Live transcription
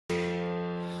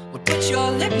Put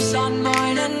your lips on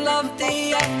mine and love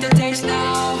the aftertaste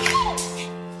now.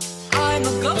 I'm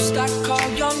a ghost, I call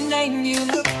your name, you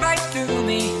look right through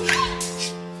me.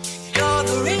 You're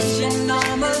the reason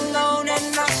I'm alone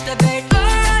and masturbate.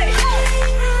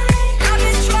 I've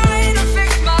been trying to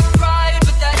fix my pride,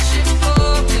 but that shit's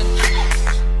broken.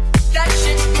 That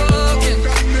shit's broken.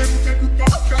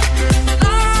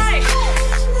 Lie,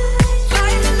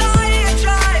 lie, the lie I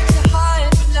tried to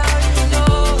hide, but now you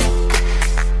know.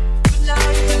 But now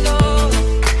you know.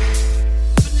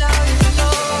 But now you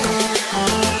know.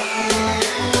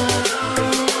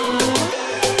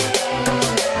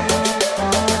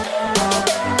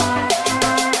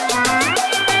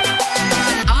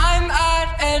 I'm at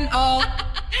an all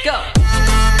go.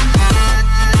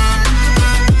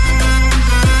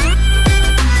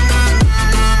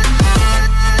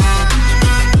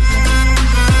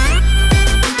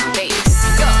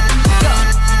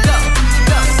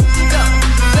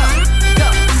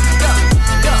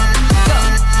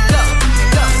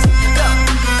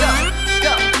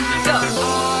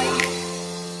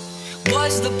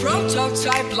 Was the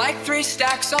prototype like 3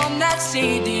 stacks on that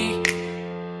CD?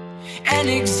 An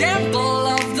example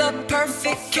of the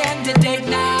perfect candidate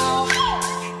now.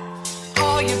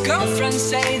 All your girlfriends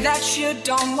say that you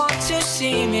don't want to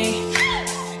see me.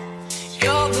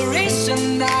 You're the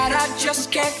reason that I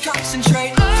just can't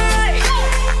concentrate. I've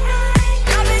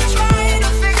been trying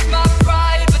to fix my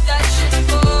pride, but that shit's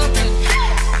broken.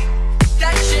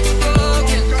 That shit's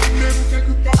broken.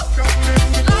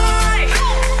 Lie,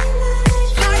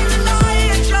 lie, the lie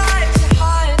I tried to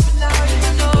hide, but now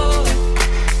you know.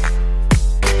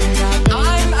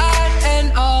 I'm at an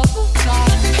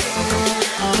all-time.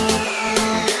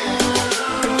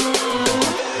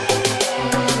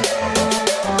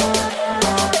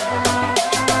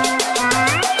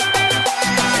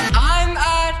 I'm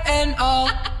at an all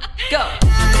go.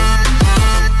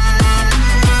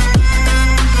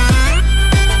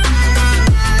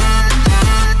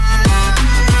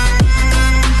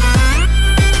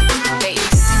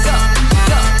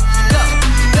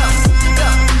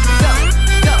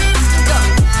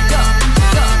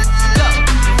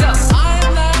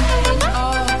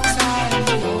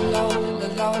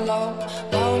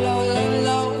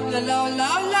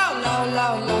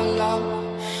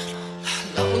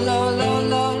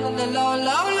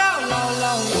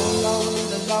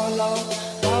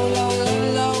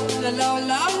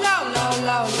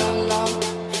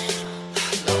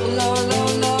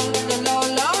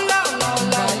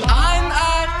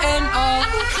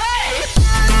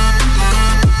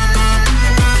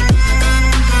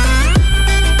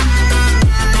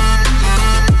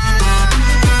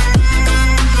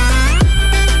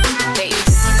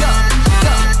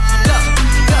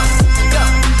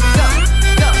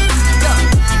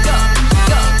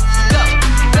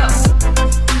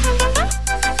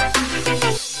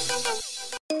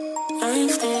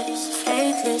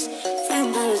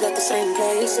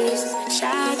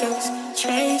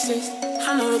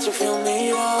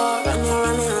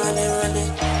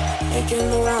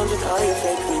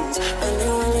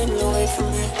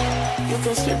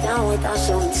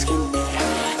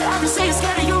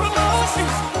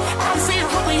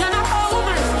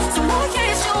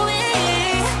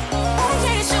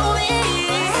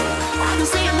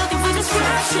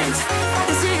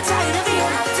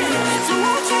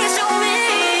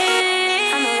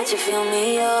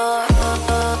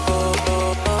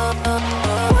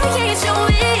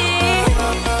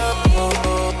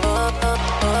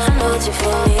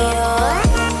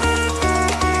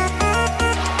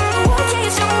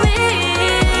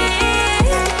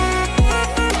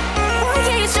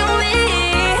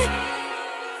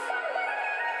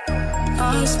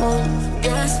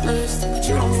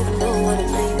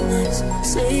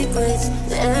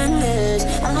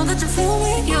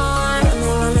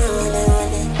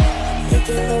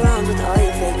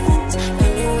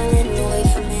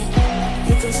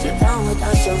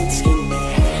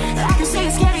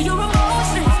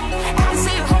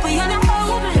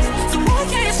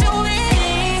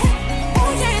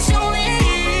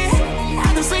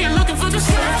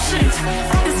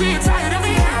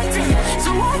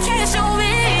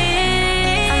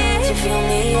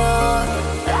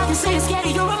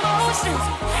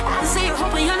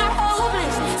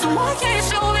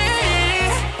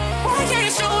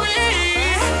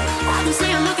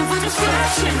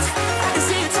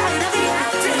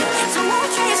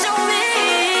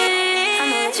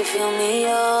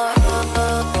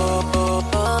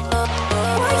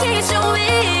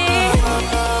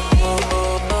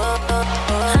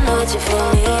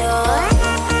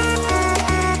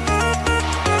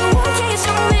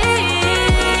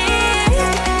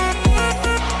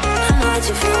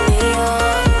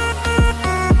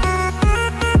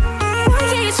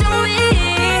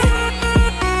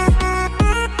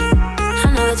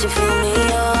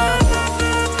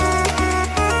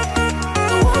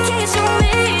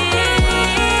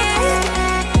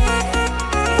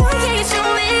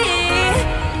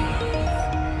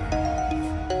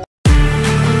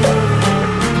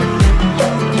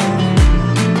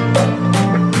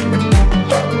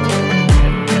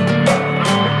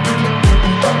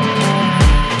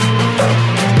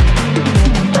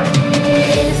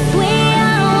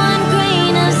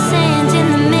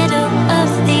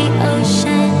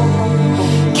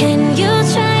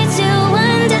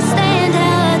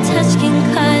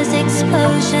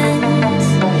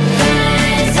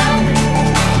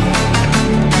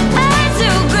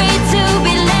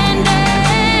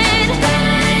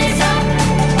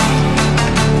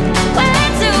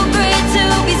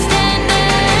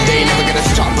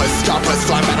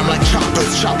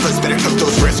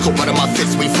 risk, but in my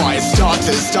fists we fire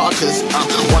starters.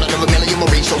 One out of a million will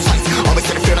reach those heights. Always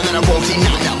had a feeling that I won't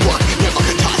deny that work. Never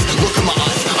could toss. Look in my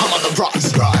eyes, I'm on the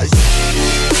rocks. Rise.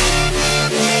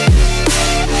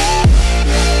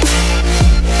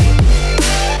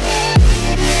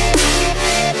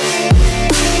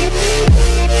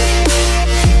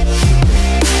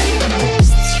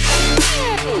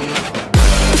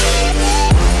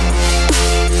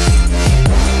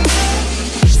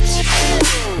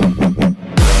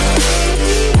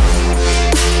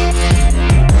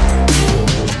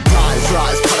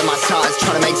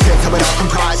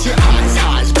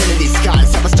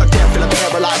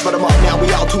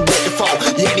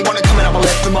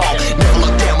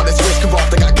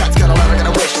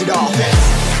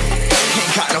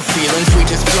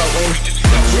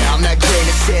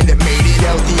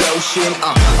 A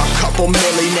couple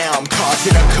milli now, I'm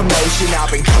causing a commotion. I've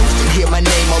been coasting, hear my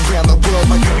name around the world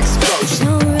like an explosion.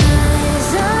 So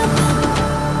rise up,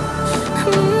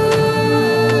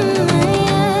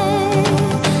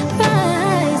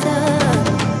 rise up.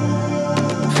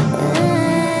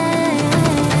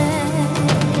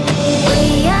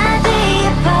 We are the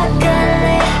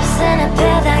apocalypse, and a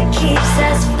path that keeps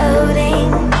us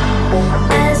floating.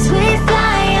 As we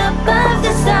fly above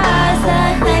the stars, the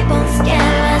light won't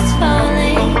scare us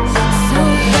falling. So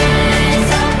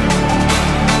rise up.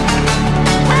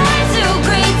 I'm too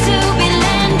great to be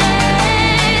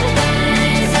landed.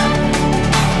 Rise up.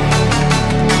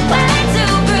 Way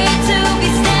too great to be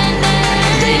standing.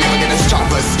 They ain't never gonna stop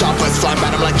us. Fly by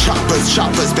them like choppers.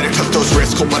 Better cut those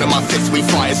risks, cold blood in my fists, we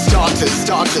fire starters.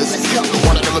 Let's go.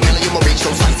 One out of a million will reach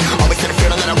those heights. Always had a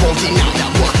feeling that I won't deny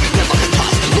that work. Never could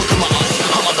toss. Look in my eyes,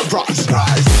 I'm on the rocks.